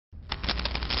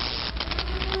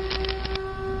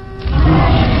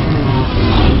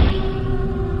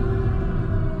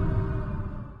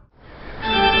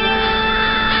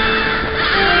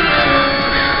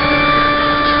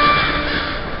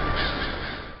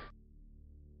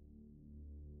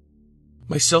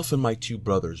Myself and my two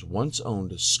brothers once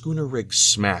owned a schooner-rigged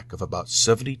smack of about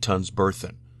 70 tons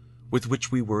burthen, with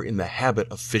which we were in the habit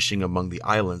of fishing among the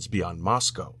islands beyond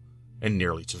Moskoe, and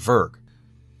nearly to Vurrgh.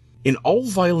 In all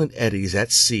violent eddies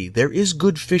at sea there is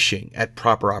good fishing at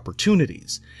proper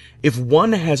opportunities, if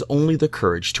one has only the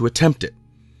courage to attempt it.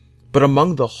 But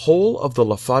among the whole of the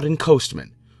Lofoten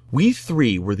coastmen, we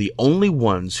three were the only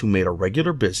ones who made a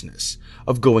regular business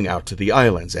of going out to the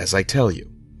islands, as I tell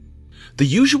you. The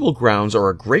usual grounds are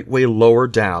a great way lower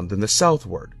down than the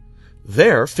southward.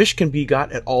 There, fish can be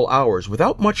got at all hours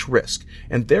without much risk,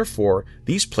 and therefore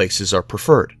these places are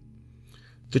preferred.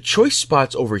 The choice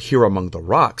spots over here among the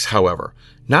rocks, however,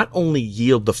 not only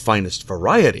yield the finest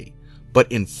variety, but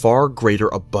in far greater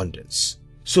abundance,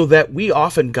 so that we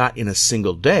often got in a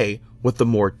single day what the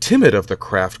more timid of the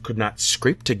craft could not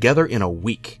scrape together in a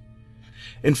week.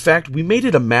 In fact, we made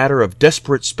it a matter of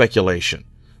desperate speculation,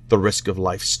 the risk of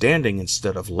life standing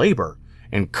instead of labor,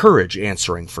 and courage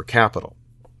answering for capital.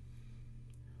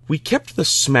 We kept the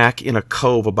smack in a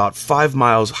cove about 5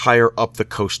 miles higher up the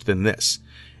coast than this,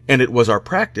 and it was our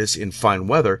practice in fine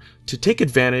weather to take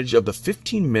advantage of the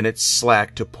 15 minutes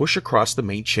slack to push across the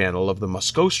main channel of the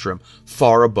Moskoe-strom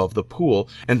far above the pool,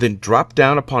 and then drop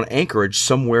down upon anchorage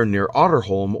somewhere near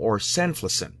Otterholm or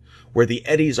Sandflesen, where the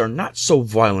eddies are not so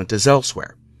violent as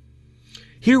elsewhere.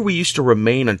 Here we used to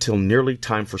remain until nearly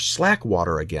time for slack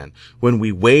water again, when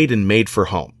we weighed and made for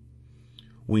home.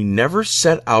 We never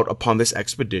set out upon this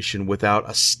expedition without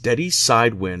a steady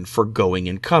side wind for going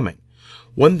and coming,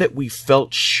 one that we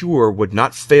felt sure would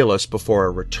not fail us before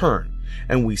our return,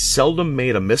 and we seldom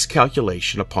made a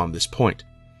miscalculation upon this point.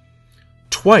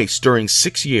 Twice during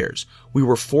 6 years we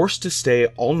were forced to stay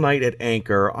all night at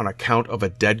anchor on account of a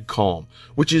dead calm,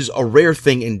 which is a rare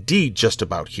thing indeed just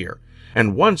about here,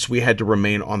 and once we had to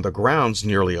remain on the grounds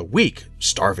nearly a week,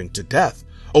 starving to death,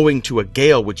 owing to a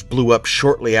gale which blew up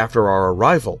shortly after our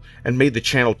arrival and made the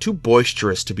channel too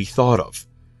boisterous to be thought of.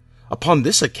 Upon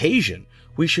this occasion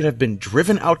we should have been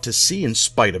driven out to sea in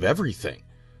spite of everything,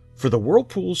 for the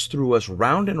whirlpools threw us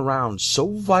round and round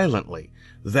so violently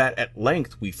that at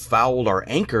length we fouled our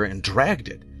anchor and dragged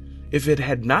it, if it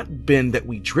had not been that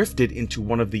we drifted into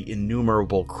one of the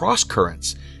innumerable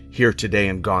cross-currents, here today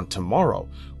and gone tomorrow,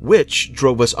 which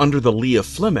drove us under the lee of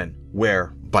Flimen,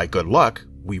 where, by good luck,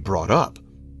 we brought up.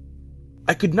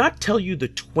 I could not tell you the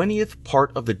 20th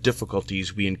part of the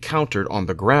difficulties we encountered on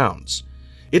the grounds.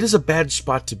 It is a bad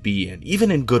spot to be in, even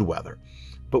in good weather,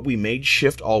 but we made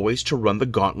shift always to run the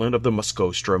gauntlet of the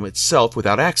Moskoe-strom itself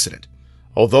without accident,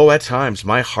 although at times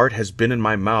my heart has been in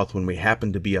my mouth when we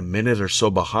happened to be a minute or so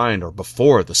behind or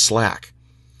before the slack.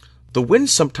 The wind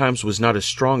sometimes was not as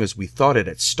strong as we thought it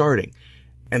at starting,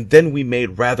 and then we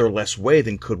made rather less way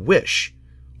than could wish,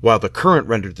 while the current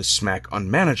rendered the smack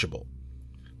unmanageable.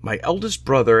 My eldest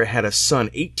brother had a son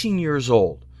 18 years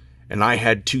old, and I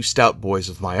had 2 stout boys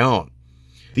of my own.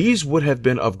 These would have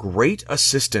been of great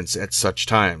assistance at such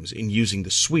times in using the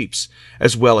sweeps,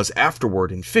 as well as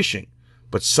afterward in fishing,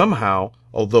 but somehow,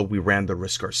 although we ran the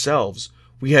risk ourselves,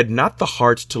 we had not the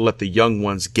heart to let the young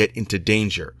ones get into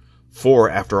danger, for,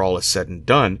 after all is said and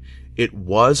done, it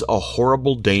was a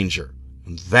horrible danger,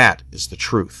 and that is the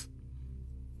truth.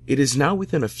 It is now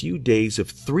within a few days of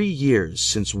 3 years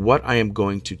since what I am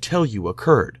going to tell you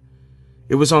occurred.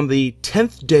 It was on the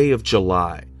 10th day of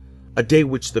July, a day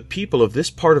which the people of this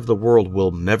part of the world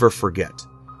will never forget,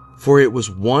 for it was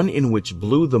one in which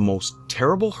blew the most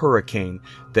terrible hurricane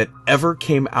that ever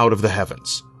came out of the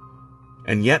heavens.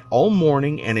 And yet all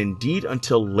morning, and indeed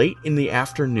until late in the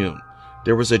afternoon,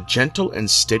 there was a gentle and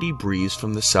steady breeze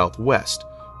from the southwest,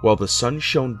 while the sun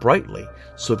shone brightly,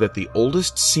 so that the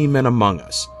oldest seamen among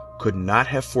us could not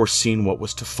have foreseen what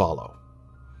was to follow.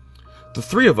 The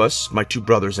 3 of us, my 2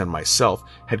 brothers and myself,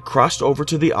 had crossed over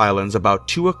to the islands about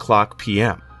 2:00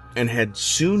 p.m., and had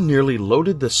soon nearly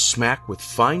loaded the smack with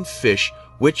fine fish,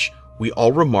 which, we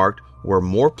all remarked, were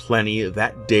more plenty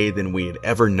that day than we had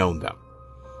ever known them.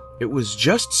 It was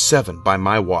just 7 by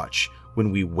my watch when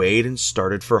we weighed and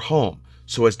started for home,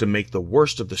 so as to make the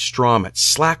worst of the Strom at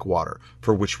slack water,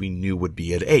 for which we knew would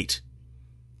be at 8.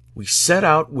 We set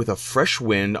out with a fresh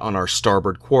wind on our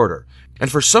starboard quarter, and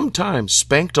for some time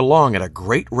spanked along at a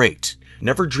great rate,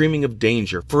 never dreaming of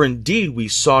danger, for indeed we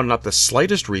saw not the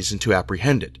slightest reason to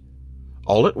apprehend it.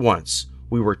 All at once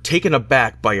we were taken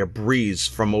aback by a breeze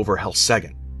from over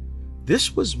Helseggen.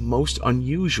 This was most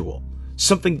unusual,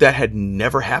 something that had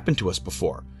never happened to us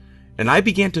before, and I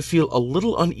began to feel a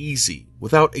little uneasy,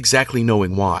 without exactly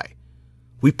knowing why.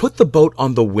 We put the boat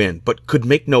on the wind, but could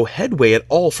make no headway at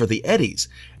all for the eddies,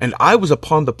 and I was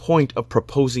upon the point of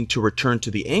proposing to return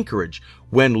to the anchorage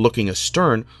when, looking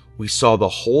astern, we saw the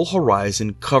whole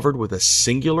horizon covered with a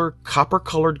singular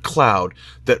copper-colored cloud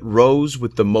that rose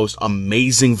with the most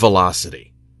amazing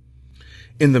velocity.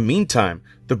 In the meantime,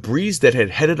 the breeze that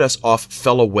had headed us off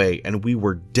fell away, and we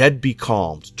were dead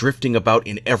becalmed, drifting about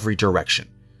in every direction.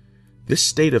 This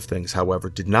state of things, however,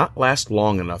 did not last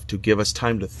long enough to give us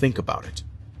time to think about it.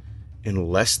 In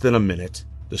less than a minute,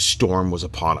 the storm was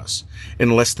upon us.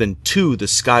 In less than 2, the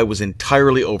sky was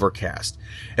entirely overcast,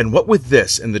 and what with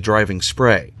this and the driving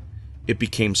spray, it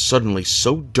became suddenly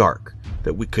so dark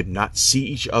that we could not see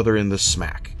each other in the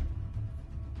smack.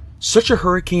 Such a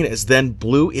hurricane as then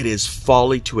blew it is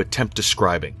folly to attempt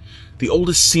describing. The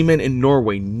oldest seamen in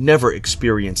Norway never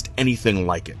experienced anything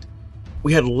like it.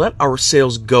 We had let our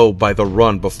sails go by the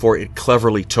run before it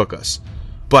cleverly took us,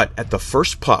 but at the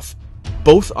first puff,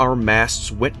 both our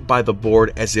masts went by the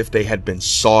board as if they had been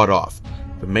sawed off,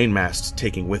 the mainmast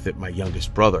taking with it my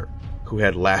youngest brother, who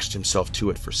had lashed himself to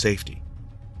it for safety.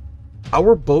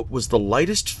 Our boat was the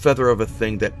lightest feather of a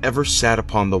thing that ever sat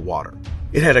upon the water.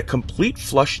 It had a complete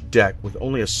flush deck with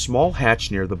only a small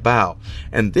hatch near the bow,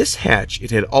 and this hatch it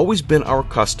had always been our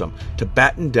custom to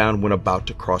batten down when about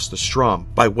to cross the Strom,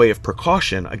 by way of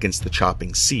precaution against the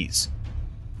chopping seas.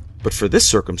 But for this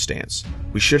circumstance,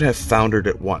 we should have foundered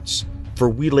at once, for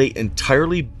we lay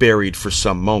entirely buried for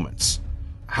some moments.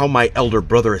 How my elder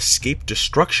brother escaped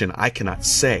destruction I cannot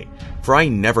say, for I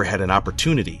never had an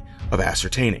opportunity of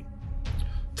ascertaining.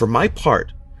 For my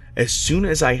part, as soon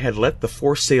as I had let the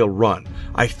foresail run,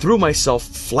 I threw myself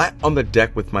flat on the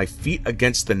deck with my feet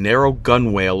against the narrow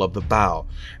gunwale of the bow,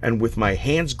 and with my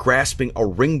hands grasping a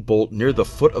ring bolt near the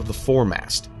foot of the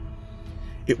foremast.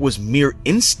 It was mere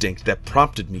instinct that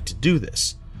prompted me to do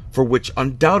this, for which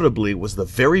undoubtedly was the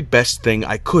very best thing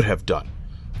I could have done,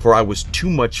 for I was too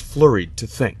much flurried to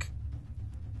think.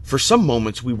 For some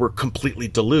moments we were completely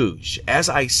deluged, as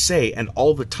I say, and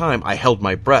all the time I held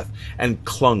my breath and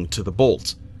clung to the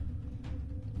bolt.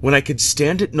 When I could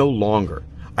stand it no longer,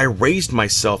 I raised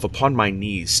myself upon my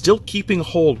knees, still keeping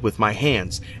hold with my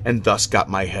hands, and thus got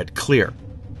my head clear.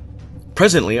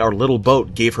 Presently our little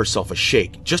boat gave herself a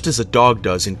shake, just as a dog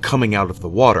does in coming out of the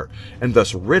water, and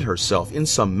thus rid herself in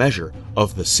some measure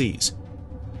of the seas.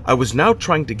 I was now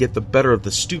trying to get the better of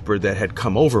the stupor that had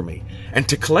come over me, and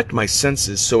to collect my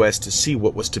senses so as to see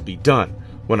what was to be done,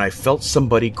 when I felt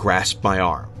somebody grasp my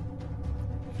arm.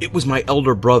 It was my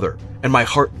elder brother, and my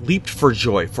heart leaped for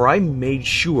joy, for I made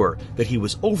sure that he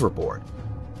was overboard.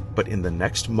 But in the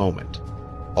next moment,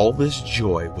 all this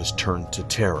joy was turned to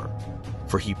terror,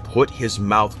 for he put his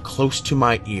mouth close to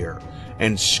my ear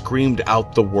and screamed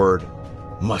out the word,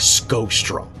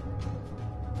 Moskoe-strom.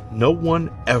 No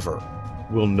one ever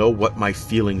will know what my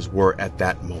feelings were at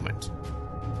that moment.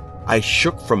 I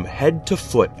shook from head to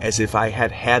foot as if I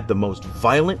had had the most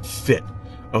violent fit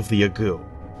of the ague.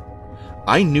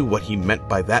 I knew what he meant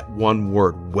by that one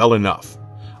word well enough.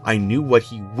 I knew what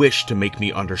he wished to make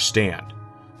me understand.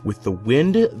 With the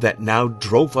wind that now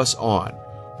drove us on,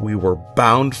 we were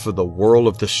bound for the whirl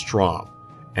of the Strom,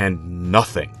 and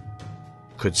nothing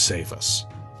could save us.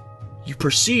 You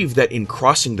perceive that in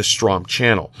crossing the Strom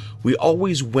channel, we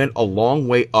always went a long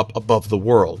way up above the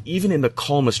whirl, even in the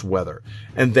calmest weather,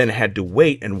 and then had to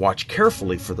wait and watch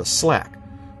carefully for the slack.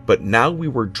 But now we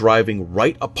were driving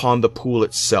right upon the pool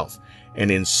itself,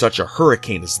 and in such a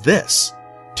hurricane as this.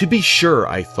 To be sure,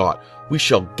 I thought, we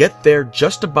shall get there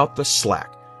just about the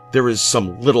slack. There is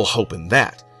some little hope in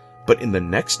that. But in the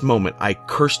next moment I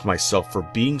cursed myself for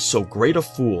being so great a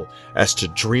fool as to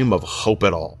dream of hope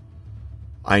at all.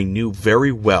 I knew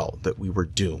very well that we were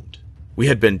doomed. We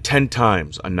had been 10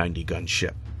 times a 90-gun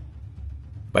ship.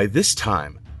 By this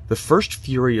time, the first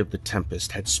fury of the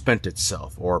tempest had spent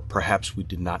itself, or perhaps we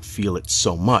did not feel it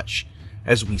so much,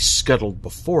 as we scuttled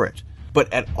before it,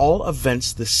 but at all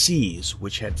events the seas,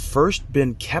 which had first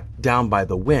been kept down by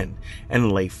the wind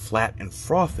and lay flat and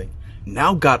frothing,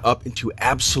 now got up into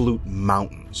absolute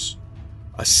mountains.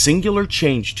 A singular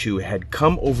change, too, had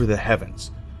come over the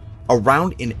heavens.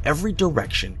 Around in every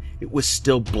direction it was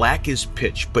still black as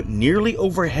pitch, but nearly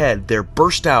overhead there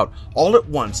burst out, all at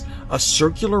once, a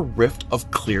circular rift of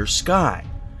clear sky,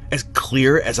 as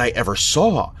clear as I ever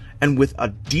saw, and with a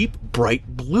deep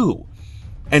bright blue.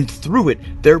 And through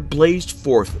it there blazed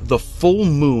forth the full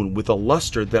moon with a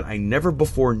luster that I never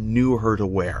before knew her to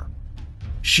wear.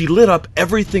 She lit up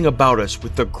everything about us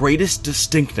with the greatest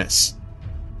distinctness.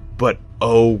 But,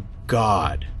 oh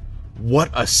God, what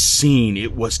a scene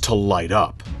it was to light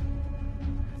up!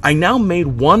 I now made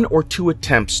 1 or 2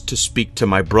 attempts to speak to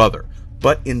my brother,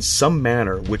 but in some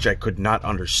manner which I could not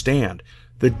understand,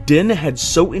 the din had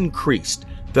so increased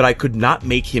that I could not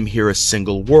make him hear a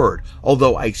single word,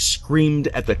 although I screamed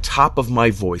at the top of my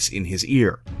voice in his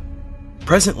ear.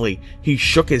 Presently, he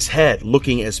shook his head,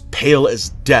 looking as pale as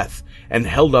death, and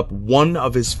held up one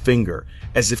of his finger,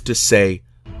 as if to say,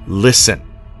 "Listen."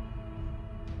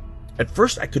 At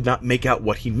first I could not make out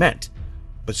what he meant,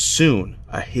 but soon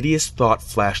a hideous thought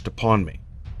flashed upon me.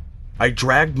 I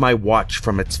dragged my watch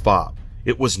from its fob.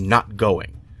 It was not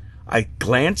going. I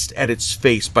glanced at its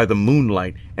face by the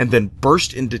moonlight and then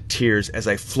burst into tears as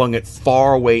I flung it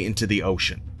far away into the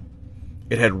ocean.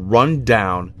 It had run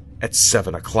down at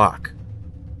 7 o'clock.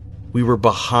 We were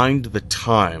behind the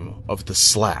time of the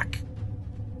slack,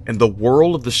 and the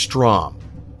whirl of the Strom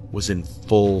was in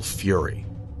full fury.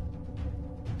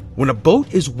 When a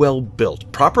boat is well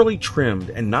built, properly trimmed,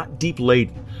 and not deep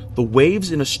laden, the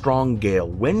waves in a strong gale,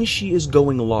 when she is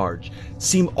going large,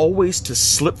 seem always to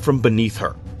slip from beneath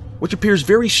her, which appears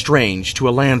very strange to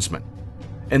a landsman.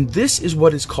 And this is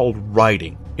what is called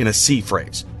riding in a sea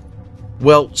phrase.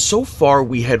 Well, so far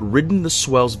we had ridden the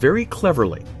swells very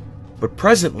cleverly, but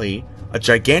presently a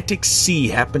gigantic sea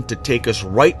happened to take us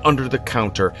right under the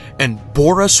counter and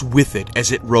bore us with it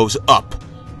as it rose up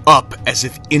as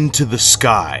if into the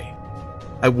sky.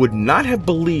 I would not have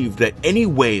believed that any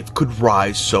wave could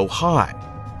rise so high.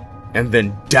 And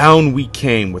then down we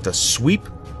came with a sweep,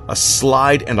 a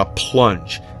slide, and a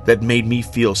plunge that made me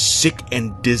feel sick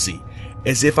and dizzy,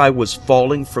 as if I was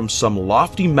falling from some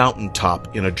lofty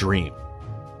mountaintop in a dream.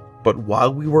 But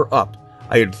while we were up,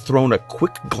 I had thrown a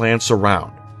quick glance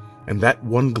around, and that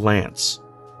one glance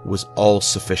was all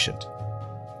sufficient.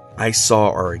 I saw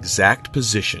our exact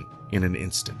position in an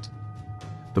instant.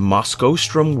 The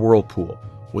Moskoe-strom whirlpool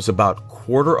was about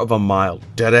 1/4 of a mile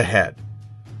dead ahead,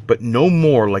 but no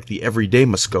more like the everyday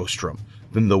Moskoe-strom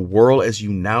than the whirl as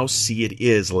you now see it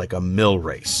is like a mill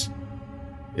race.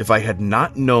 If I had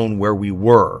not known where we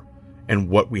were and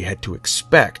what we had to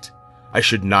expect, I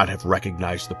should not have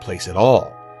recognized the place at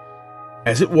all.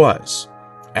 As it was,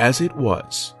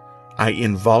 I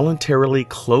involuntarily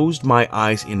closed my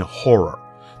eyes in horror.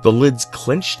 The lids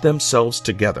clenched themselves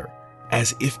together,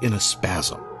 as if in a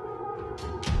spasm.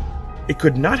 It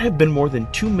could not have been more than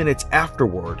 2 minutes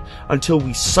afterward until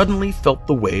we suddenly felt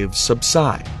the waves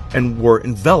subside and were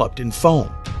enveloped in foam.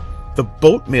 The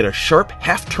boat made a sharp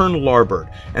half-turn larboard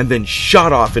and then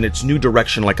shot off in its new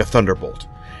direction like a thunderbolt.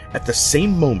 At the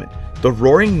same moment, the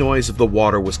roaring noise of the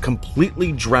water was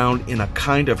completely drowned in a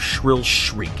kind of shrill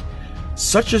shriek,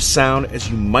 such a sound as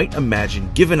you might imagine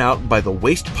given out by the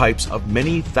waste pipes of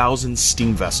many thousand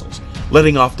steam vessels,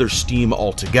 letting off their steam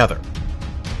altogether.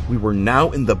 We were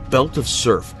now in the belt of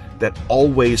surf that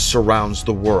always surrounds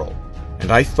the whirl,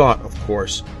 and I thought, of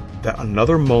course, that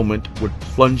another moment would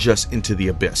plunge us into the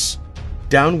abyss,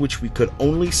 down which we could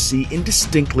only see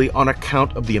indistinctly on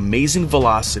account of the amazing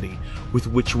velocity with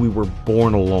which we were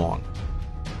borne along.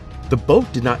 The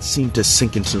boat did not seem to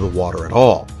sink into the water at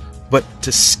all, but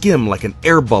to skim like an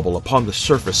air bubble upon the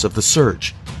surface of the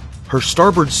surge. Her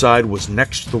starboard side was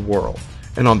next the whirl,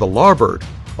 and on the larboard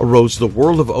arose the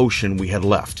world of ocean we had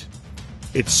left.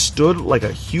 It stood like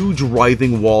a huge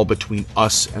writhing wall between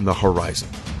us and the horizon.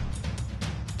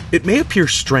 It may appear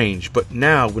strange, but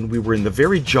now, when we were in the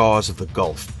very jaws of the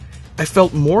gulf, I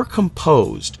felt more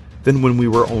composed than when we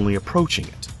were only approaching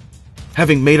it.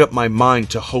 Having made up my mind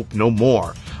to hope no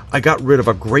more, I got rid of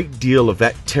a great deal of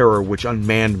that terror which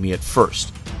unmanned me at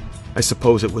first. I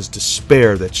suppose it was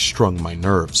despair that strung my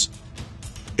nerves.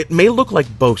 It may look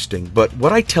like boasting, but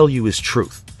what I tell you is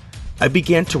truth. I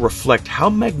began to reflect how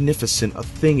magnificent a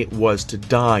thing it was to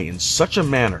die in such a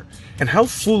manner, and how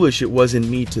foolish it was in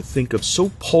me to think of so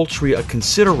paltry a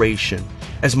consideration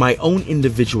as my own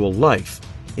individual life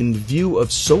in view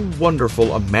of so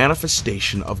wonderful a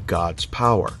manifestation of God's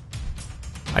power.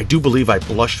 I do believe I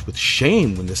blushed with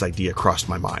shame when this idea crossed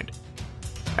my mind.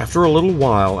 After a little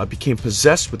while, I became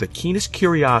possessed with the keenest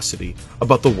curiosity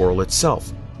about the whirl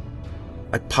itself.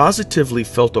 I positively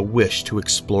felt a wish to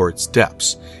explore its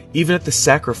depths, even at the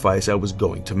sacrifice I was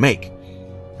going to make.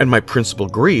 And my principal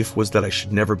grief was that I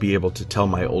should never be able to tell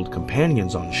my old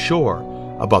companions on shore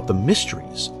about the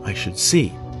mysteries I should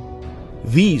see.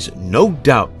 These, no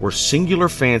doubt, were singular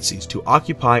fancies to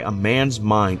occupy a man's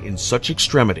mind in such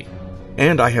extremity,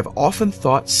 and I have often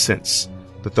thought since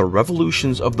that the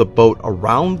revolutions of the boat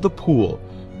around the pool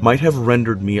might have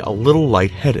rendered me a little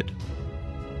light-headed.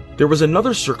 There was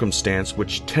another circumstance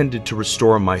which tended to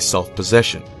restore my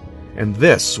self-possession, and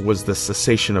this was the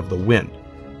cessation of the wind,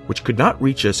 which could not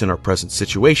reach us in our present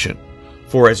situation,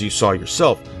 for as you saw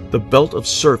yourself, the belt of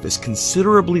surf is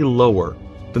considerably lower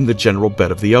than the general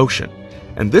bed of the ocean,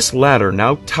 and this ladder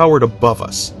now towered above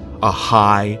us, a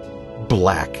high,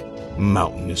 black,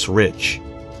 mountainous ridge.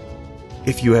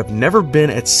 If you have never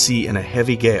been at sea in a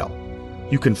heavy gale,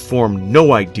 you can form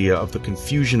no idea of the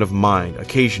confusion of mind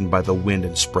occasioned by the wind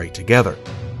and spray together.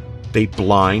 They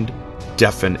blind,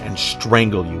 deafen, and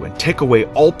strangle you and take away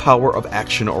all power of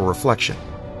action or reflection.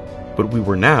 But we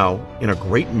were now, in a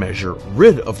great measure,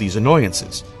 rid of these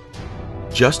annoyances.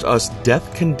 Just us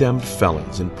death-condemned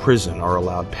felons in prison are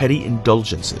allowed petty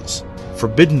indulgences,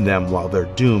 forbidden them while their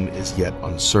doom is yet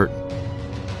uncertain.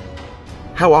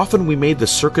 How often we made the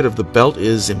circuit of the belt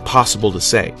is impossible to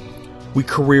say. We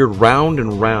careered round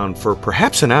and round for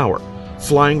perhaps an hour,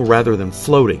 flying rather than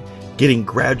floating, getting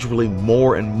gradually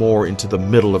more and more into the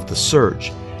middle of the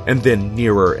surge, and then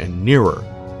nearer and nearer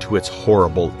to its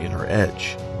horrible inner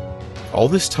edge. All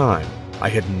this time, I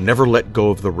had never let go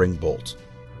of the ring bolt.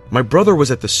 My brother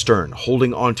was at the stern,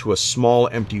 holding onto a small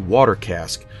empty water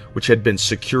cask which had been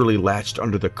securely latched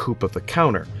under the coop of the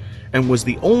counter, and was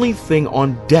the only thing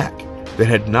on deck that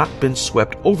had not been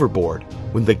swept overboard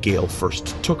when the gale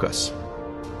first took us.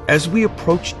 As we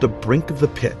approached the brink of the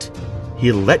pit,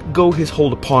 he let go his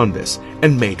hold upon this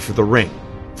and made for the ring,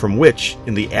 from which,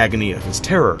 in the agony of his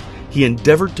terror, he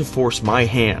endeavored to force my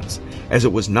hands, as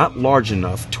it was not large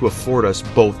enough to afford us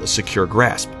both a secure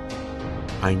grasp.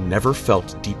 I never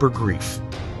felt deeper grief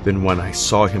than when I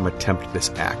saw him attempt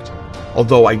this act,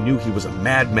 although I knew he was a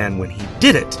madman when he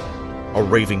did it, a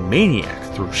raving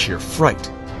maniac through sheer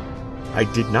fright. I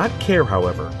did not care,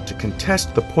 however, to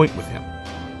contest the point with him.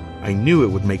 I knew it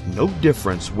would make no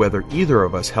difference whether either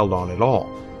of us held on at all,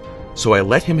 so I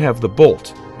let him have the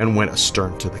bolt and went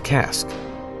astern to the cask.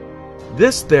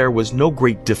 This there was no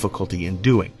great difficulty in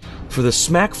doing, for the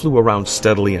smack flew around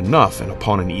steadily enough and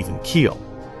upon an even keel,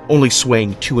 only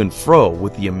swaying to and fro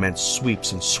with the immense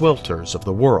sweeps and swelters of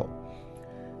the whirl.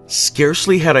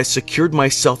 Scarcely had I secured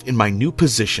myself in my new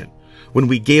position when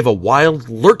we gave a wild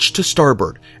lurch to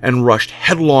starboard and rushed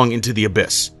headlong into the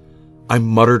abyss. I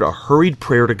muttered a hurried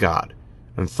prayer to God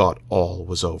and thought all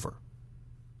was over.